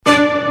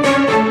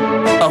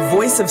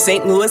Voice of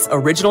St. Louis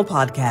original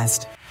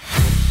podcast.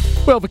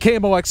 Well, the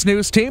KMOX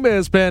News team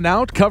has been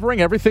out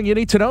covering everything you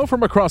need to know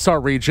from across our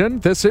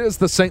region. This is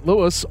the St.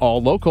 Louis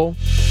All Local.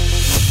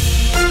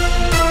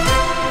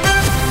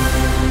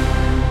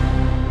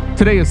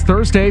 Today is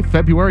Thursday,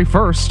 February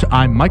 1st.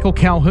 I'm Michael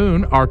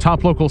Calhoun. Our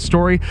top local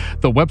story,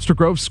 the Webster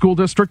Groves School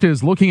District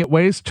is looking at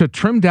ways to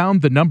trim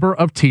down the number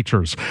of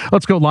teachers.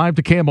 Let's go live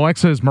to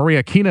KMOX's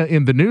Maria Kina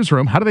in the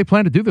newsroom. How do they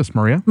plan to do this,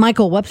 Maria?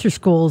 Michael, Webster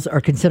Schools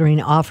are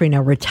considering offering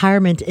a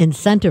retirement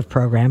incentive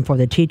program for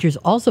the teachers,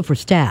 also for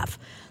staff.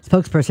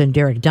 Spokesperson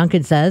Derek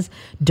Duncan says,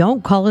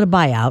 don't call it a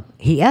buyout.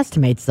 He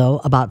estimates, though,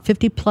 about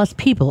 50-plus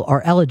people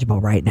are eligible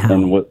right now.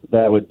 And what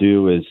that would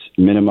do is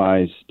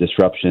minimize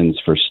disruptions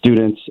for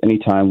students.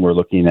 Anytime we're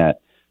looking at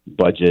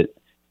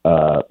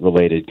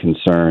budget-related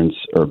concerns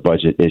or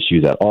budget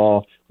issues at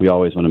all, we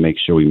always want to make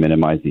sure we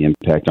minimize the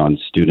impact on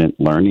student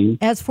learning.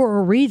 As for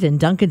a reason,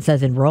 Duncan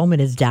says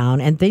enrollment is down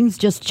and things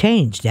just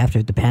changed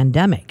after the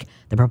pandemic.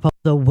 The proposal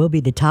will be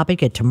the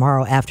topic at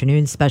tomorrow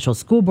afternoon's special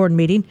school board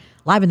meeting.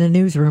 Live in the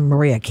newsroom,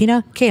 Maria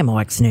Kina,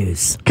 KMOX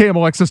News.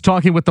 KMOX is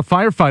talking with the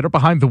firefighter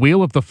behind the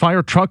wheel of the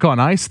fire truck on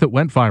ice that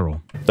went viral.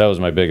 That was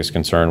my biggest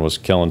concern, was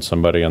killing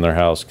somebody in their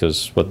house,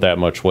 because with that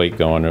much weight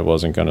going, it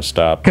wasn't going to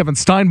stop. Kevin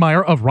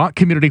Steinmeier of Rock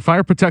Community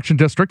Fire Protection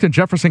District in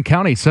Jefferson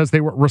County says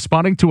they were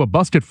responding to a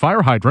busted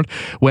fire hydrant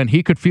when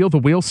he could feel the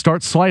wheels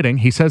start sliding.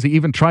 He says he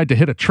even tried to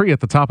hit a tree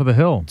at the top of the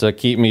hill. To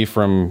keep me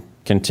from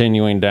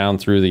continuing down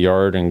through the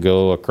yard and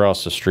go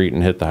across the street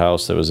and hit the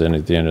house that was in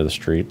at the end of the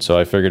street. So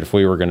I figured if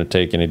we were going to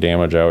take any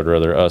damage, I would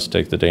rather us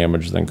take the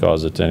damage than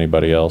cause it to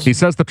anybody else. He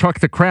says the truck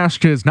that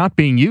crashed is not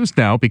being used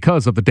now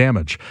because of the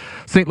damage.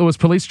 St. Louis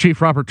Police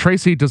Chief Robert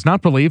Tracy does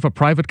not believe a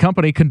private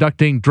company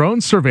conducting drone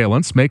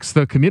surveillance makes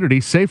the community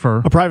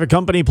safer. A private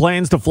company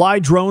plans to fly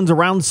drones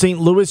around St.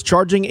 Louis,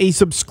 charging a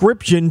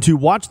subscription to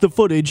watch the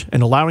footage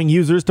and allowing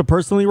users to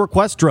personally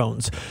request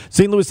drones.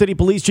 St. Louis City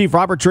Police Chief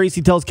Robert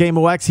Tracy tells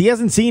KMOX he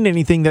hasn't seen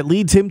anything that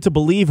leads him to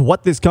believe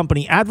what this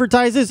company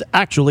advertises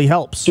actually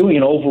helps. Doing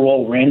an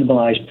overall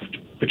randomized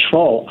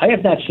patrol, I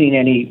have not seen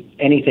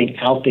anything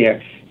out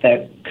there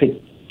that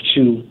could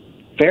to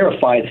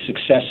verify the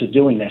success of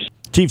doing this.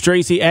 Chief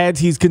Tracy adds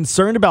he's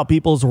concerned about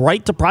people's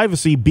right to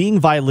privacy being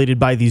violated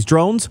by these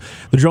drones.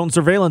 The drone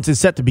surveillance is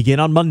set to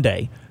begin on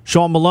Monday.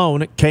 Sean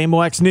Malone,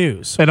 KMOX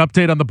News. An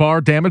update on the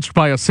bar damaged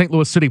by a St.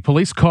 Louis City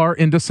police car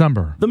in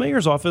December. The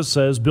mayor's office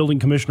says Building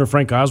Commissioner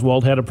Frank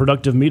Oswald had a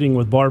productive meeting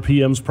with Bar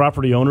PM's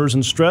property owners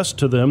and stressed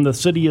to them the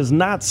city is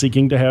not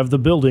seeking to have the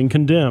building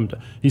condemned.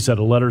 He said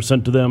a letter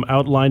sent to them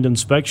outlined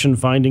inspection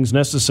findings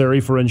necessary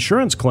for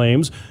insurance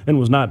claims and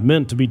was not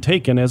meant to be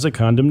taken as a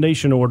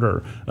condemnation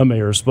order. A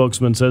mayor's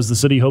spokesman says the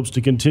city hopes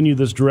to continue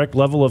this direct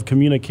level of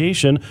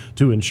communication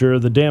to ensure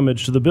the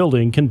damage to the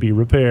building can be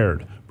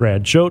repaired.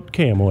 Brad Choate,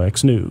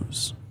 KMOX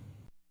News.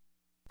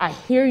 I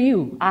hear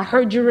you. I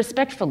heard you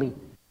respectfully.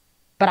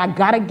 But I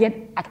gotta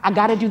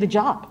do the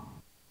job.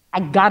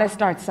 I gotta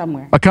start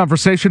somewhere. A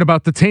conversation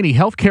about detainee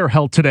health care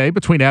held today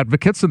between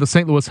advocates and the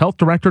St. Louis Health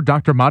Director,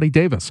 Dr. Madi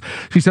Davis.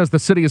 She says the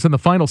city is in the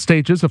final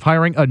stages of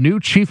hiring a new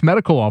chief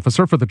medical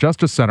officer for the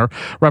Justice Center.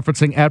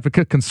 Referencing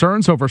advocate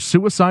concerns over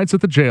suicides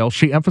at the jail,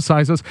 she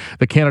emphasizes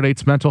the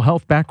candidate's mental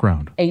health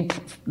background. A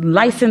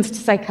licensed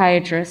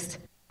psychiatrist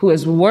who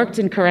has worked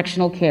in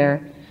correctional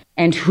care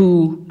and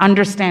who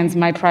understands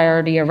my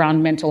priority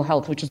around mental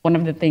health, which is one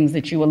of the things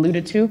that you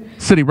alluded to.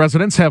 City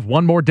residents have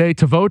one more day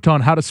to vote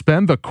on how to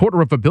spend the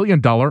 $250 million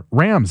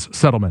Rams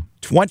settlement.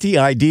 20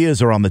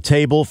 ideas are on the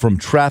table, from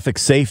traffic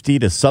safety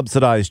to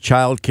subsidized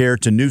child care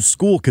to new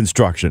school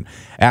construction.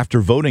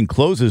 After voting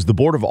closes, the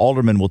Board of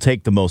Aldermen will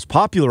take the most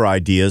popular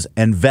ideas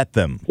and vet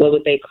them. What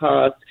would they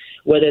cost?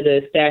 What are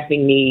the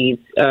staffing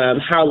needs?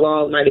 How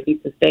long might it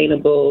be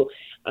sustainable?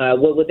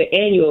 What would the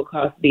annual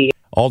cost be?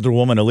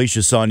 Alderwoman Alicia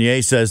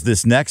Saunier says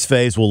this next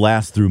phase will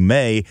last through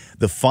May.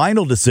 The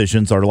final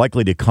decisions are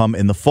likely to come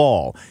in the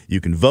fall. You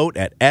can vote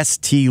at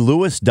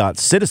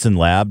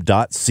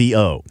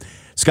stlewis.citizenlab.co.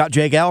 Scott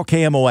Jagal,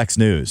 KMOX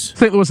News.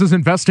 St. Louis is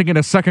investing in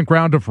a second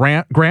round of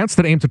grants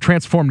that aim to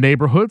transform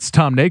neighborhoods.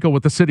 Tom Nagel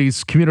with the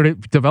city's Community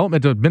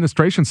Development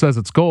Administration says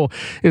its goal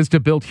is to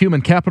build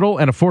human capital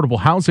and affordable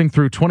housing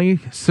through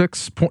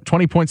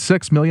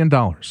 $20.6 million.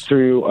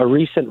 Through a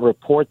recent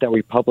report that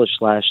we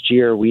published last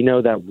year, we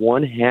know that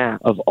 1/2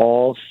 of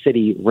all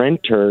city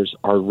renters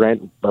are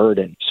rent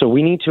burdened. So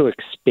we need to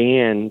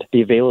expand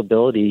the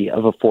availability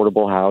of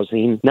affordable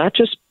housing, not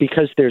just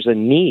because there's a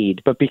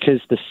need, but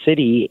because the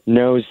city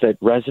knows that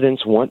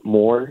residents want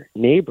more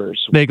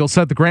neighbors. Nagel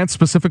said the grants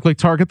specifically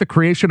target the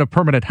creation of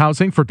permanent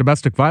housing for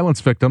domestic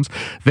violence victims,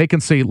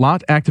 vacancy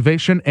lot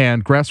activation,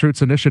 and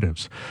grassroots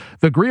initiatives.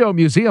 The Griot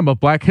Museum of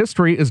Black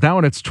History is now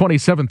in its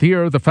 27th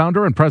year. The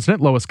founder and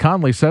president, Lois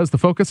Conley, says the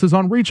focus is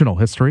on regional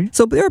history.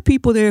 So there are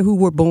people there who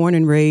were born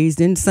and raised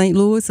in St.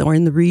 Louis or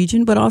in the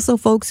region, but also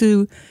folks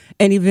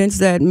and events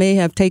that may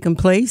have taken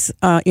place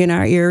in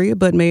our area,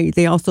 but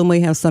they also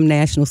may have some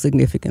national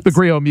significance. The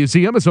Griot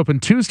Museum is open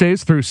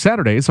Tuesdays through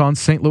Saturdays on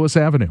St. Louis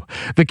Avenue.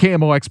 The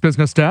KMOX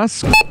Business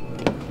Desk.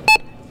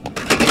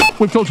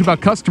 We've told you about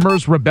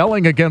customers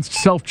rebelling against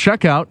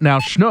self-checkout. Now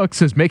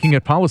Schnucks is making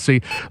it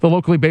policy. The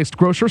locally based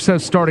grocer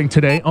says starting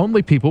today,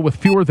 only people with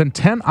fewer than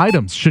 10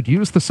 items should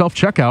use the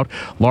self-checkout.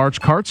 Large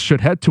carts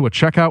should head to a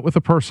checkout with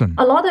a person.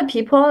 A lot of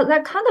people,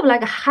 they're kind of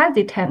like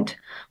hesitant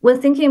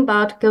when thinking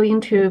about going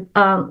to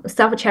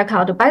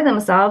self-checkout by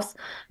themselves,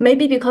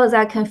 maybe because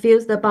they're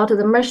confused about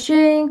the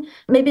machine,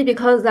 maybe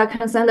because they're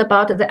concerned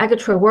about the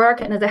actual work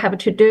and they have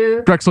to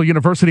do. Drexel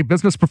University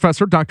business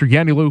professor Dr.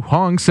 Yanilu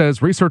Huang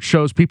says research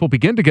shows people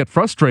begin to get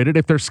frustrated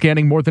if they're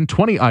scanning more than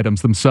 20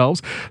 items themselves.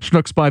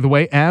 Schnucks, by the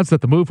way, adds that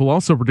the move will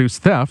also reduce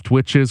theft,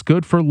 which is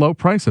good for low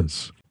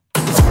prices.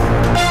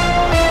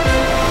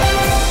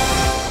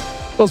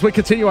 Well, as we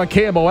continue on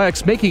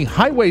KMOX, making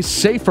highways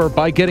safer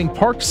by getting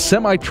parked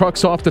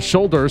semi-trucks off the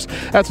shoulders.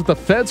 That's what the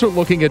feds are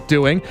looking at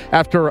doing.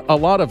 After a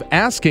lot of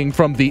asking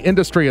from the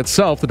industry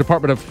itself, the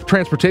Department of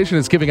Transportation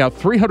is giving out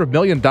 $300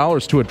 million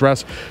to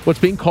address what's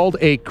being called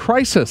a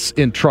crisis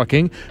in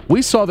trucking.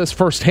 We saw this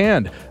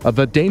firsthand,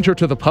 the danger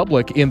to the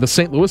public in the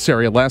St. Louis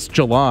area last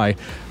July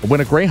when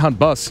a Greyhound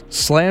bus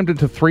slammed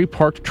into 3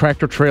 parked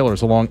tractor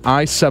trailers along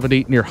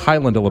I-70 near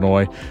Highland,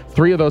 Illinois.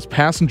 3 of those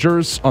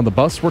passengers on the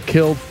bus were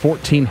killed,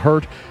 14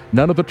 hurt.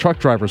 None of the truck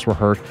drivers were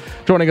hurt.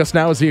 Joining us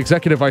now is the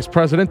Executive Vice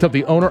President of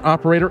the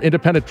Owner-Operator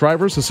Independent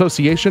Drivers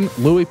Association,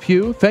 Lewie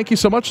Pugh. Thank you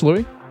so much,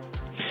 Lewie.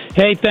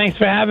 Hey, thanks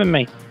for having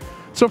me.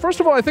 So first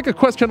of all, I think a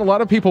question a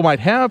lot of people might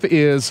have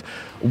is,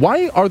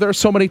 why are there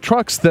so many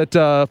trucks that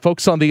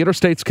folks on the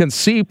interstates can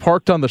see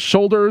parked on the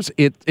shoulders?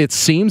 It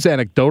seems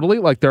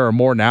anecdotally like there are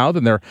more now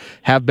than there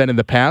have been in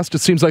the past. It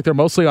seems like they're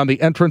mostly on the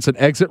entrance and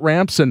exit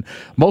ramps and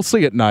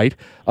mostly at night.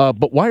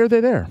 But why are they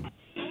there?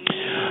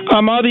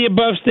 All the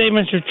above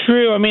statements are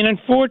true. I mean,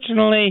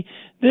 unfortunately,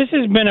 this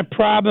has been a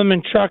problem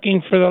in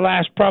trucking for the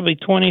last probably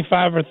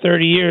 25 or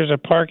 30 years, a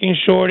parking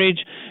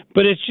shortage,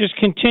 but it's just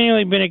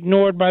continually been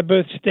ignored by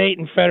both state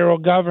and federal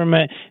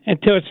government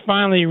until it's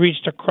finally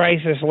reached a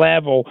crisis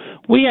level.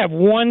 We have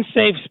one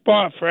safe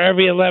spot for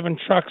every 11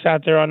 trucks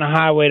out there on the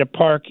highway to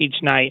park each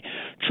night.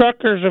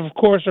 Truckers, of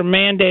course, are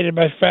mandated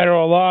by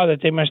federal law that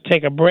they must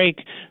take a break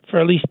for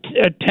at least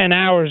 10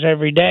 hours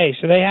every day.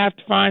 So they have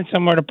to find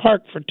somewhere to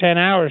park for 10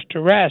 hours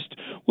to rest,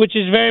 which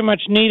is very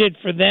much needed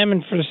for them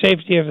and for the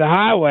safety of the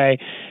highway.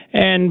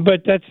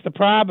 But that's the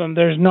problem.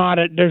 There's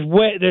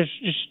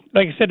just,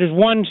 like I said, there's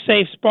one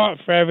safe spot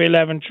for every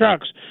 11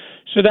 trucks.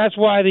 So that's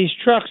why these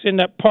trucks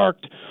end up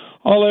parked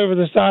all over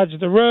the sides of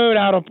the road,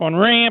 out up on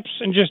ramps,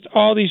 and just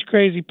all these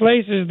crazy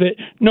places that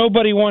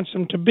nobody wants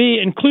them to be,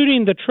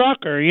 including the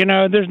trucker. You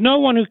know, there's no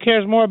one who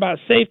cares more about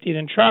safety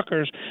than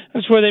truckers.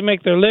 That's where they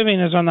make their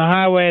living, is on the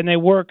highway, and they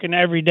work in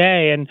every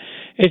day. And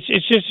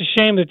it's just a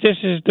shame that this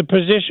is the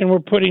position we're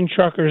putting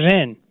truckers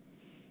in.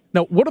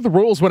 Now, what are the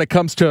rules when it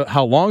comes to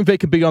how long they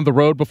can be on the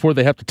road before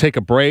they have to take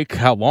a break?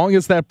 How long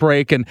is that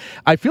break? And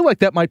I feel like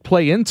that might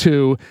play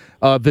into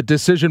the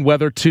decision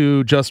whether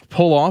to just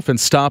pull off and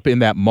stop in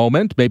that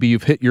moment. Maybe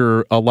you've hit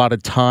your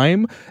allotted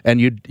time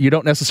and you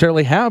don't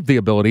necessarily have the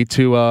ability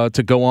to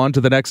go on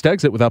to the next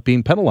exit without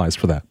being penalized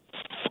for that.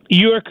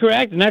 You are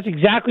correct, and that's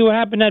exactly what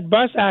happened at that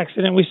bus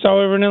accident we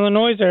saw over in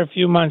Illinois there a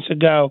few months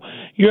ago.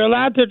 You're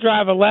allowed to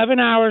drive 11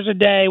 hours a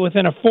day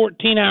within a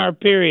 14-hour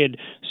period.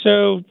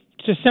 So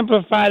to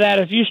simplify that,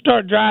 if you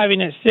start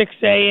driving at 6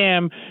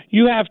 a.m.,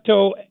 you have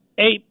till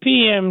 8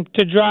 p.m.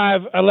 to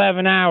drive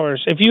 11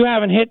 hours. If you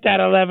haven't hit that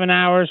 11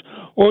 hours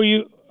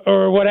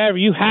or whatever,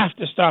 you have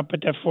to stop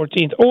at that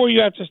 14th, or you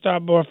have to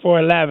stop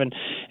before 11.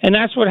 And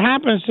that's what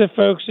happens to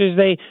folks, is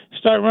they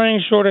start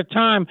running short of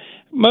time.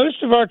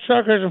 Most of our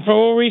truckers, and for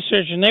all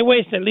research, and they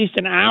waste at least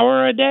an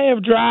hour a day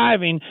of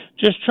driving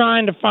just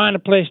trying to find a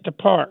place to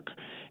park.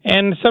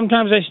 And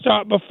sometimes they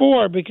stop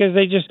before because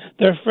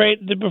they're afraid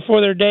that before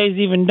their day's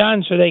even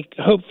done. So they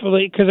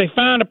hopefully, because they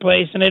found a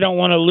place and they don't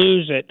want to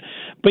lose it.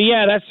 But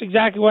yeah, that's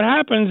exactly what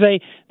happens.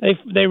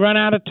 They run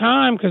out of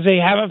time because they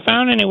haven't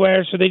found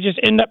anywhere. So they just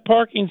end up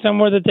parking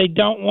somewhere that they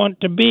don't want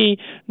to be,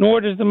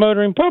 nor does the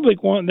motoring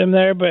public want them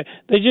there. But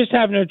they just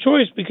have no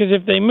choice, because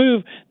if they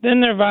move,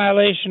 then they're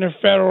violation of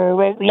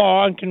federal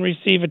law and can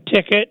receive a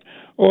ticket,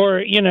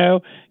 or,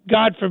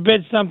 God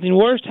forbid something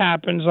worse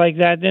happens like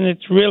that, then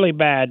it's really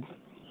bad.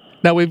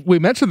 Now, we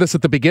mentioned this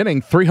at the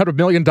beginning, $300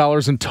 million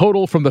in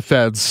total from the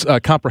feds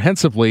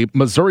comprehensively.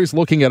 Missouri's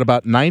looking at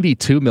about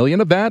 $92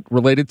 million of that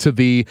related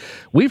to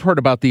we've heard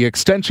about the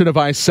extension of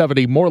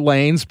I-70, more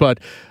lanes,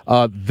 but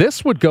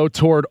this would go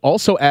toward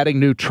also adding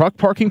new truck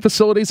parking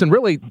facilities. And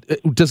really,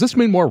 does this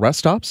mean more rest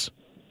stops?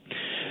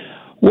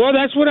 Well,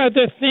 that's what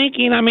they're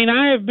thinking. I mean,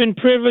 I have been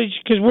privileged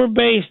because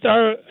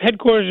our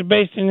headquarters are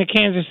based in the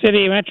Kansas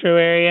City metro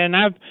area, and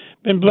I've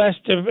been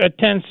blessed to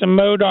attend some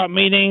MoDOT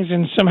meetings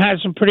and had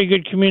some pretty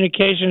good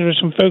communications with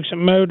some folks at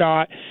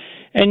MoDOT.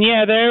 And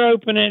yeah,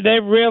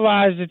 they've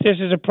realized that this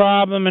is a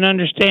problem, and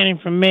understanding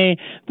from me.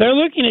 They're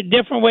looking at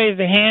different ways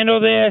to handle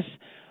this.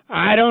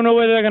 I don't know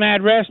whether they're going to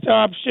add rest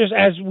stops. Just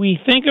as we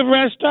think of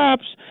rest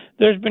stops,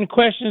 there's been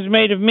questions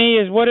made of me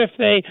is, what if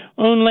they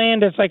own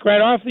land that's like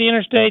right off the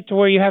interstate to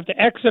where you have to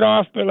exit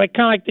off, but kind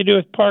of like they do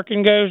with park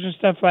and goes and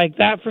stuff like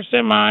that for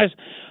semis?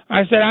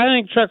 I said, I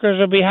think truckers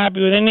will be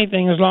happy with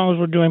anything as long as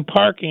we're doing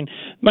parking.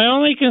 My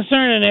only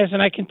concern in this,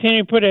 and I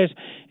continue to put this,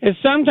 is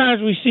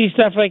sometimes we see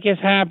stuff like this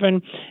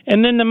happen,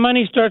 and then the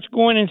money starts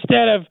going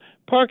instead of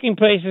parking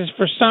places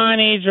for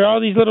signage or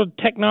all these little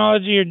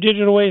technology or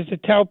digital ways to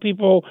tell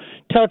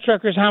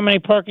truckers how many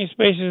parking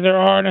spaces there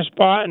are in a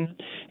spot.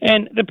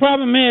 And the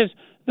problem is,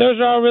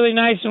 those are all really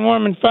nice and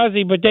warm and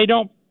fuzzy, but they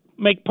don't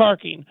make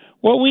parking.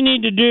 What we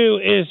need to do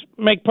is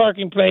make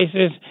parking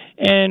places,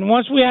 and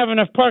once we have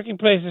enough parking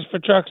places for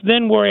trucks,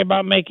 then worry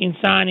about making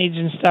signage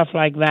and stuff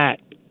like that.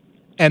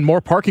 And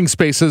more parking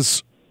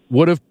spaces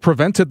would have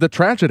prevented the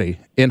tragedy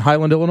in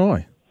Highland,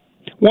 Illinois.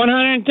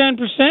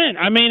 110%.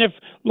 I mean, if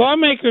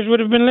lawmakers would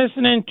have been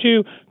listening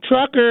to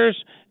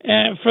truckers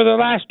for the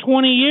last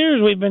 20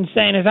 years, we've been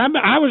saying this. I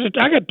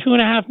got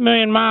 2.5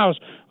 million miles.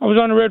 I was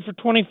on the road for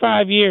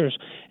 25 years,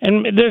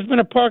 and there's been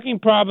a parking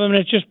problem, and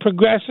it's just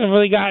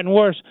progressively gotten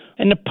worse.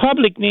 And the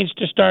public needs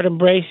to start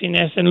embracing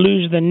this and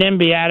lose the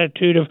NIMBY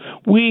attitude of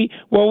we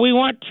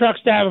want trucks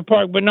to have a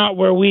park, but not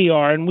where we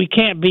are, and we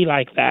can't be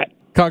like that.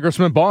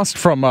 Congressman Bost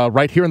from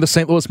right here in the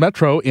St. Louis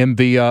Metro in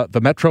the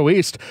Metro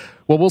East.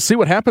 Well, we'll see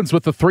what happens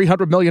with the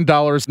 $300 million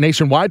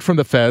nationwide from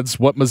the feds,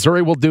 what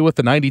Missouri will do with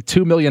the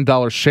 $92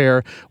 million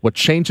share, what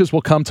changes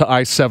will come to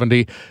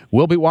I-70.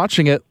 We'll be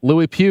watching it.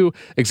 Lewie Pugh,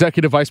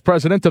 Executive Vice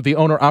President of the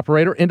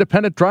Owner-Operator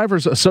Independent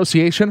Drivers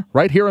Association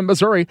right here in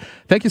Missouri.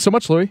 Thank you so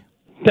much, Lewie.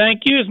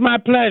 Thank you. It's my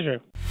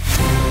pleasure.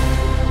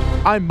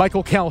 I'm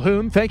Michael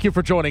Calhoun. Thank you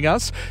for joining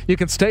us. You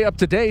can stay up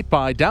to date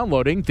by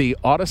downloading the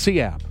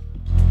Odyssey app.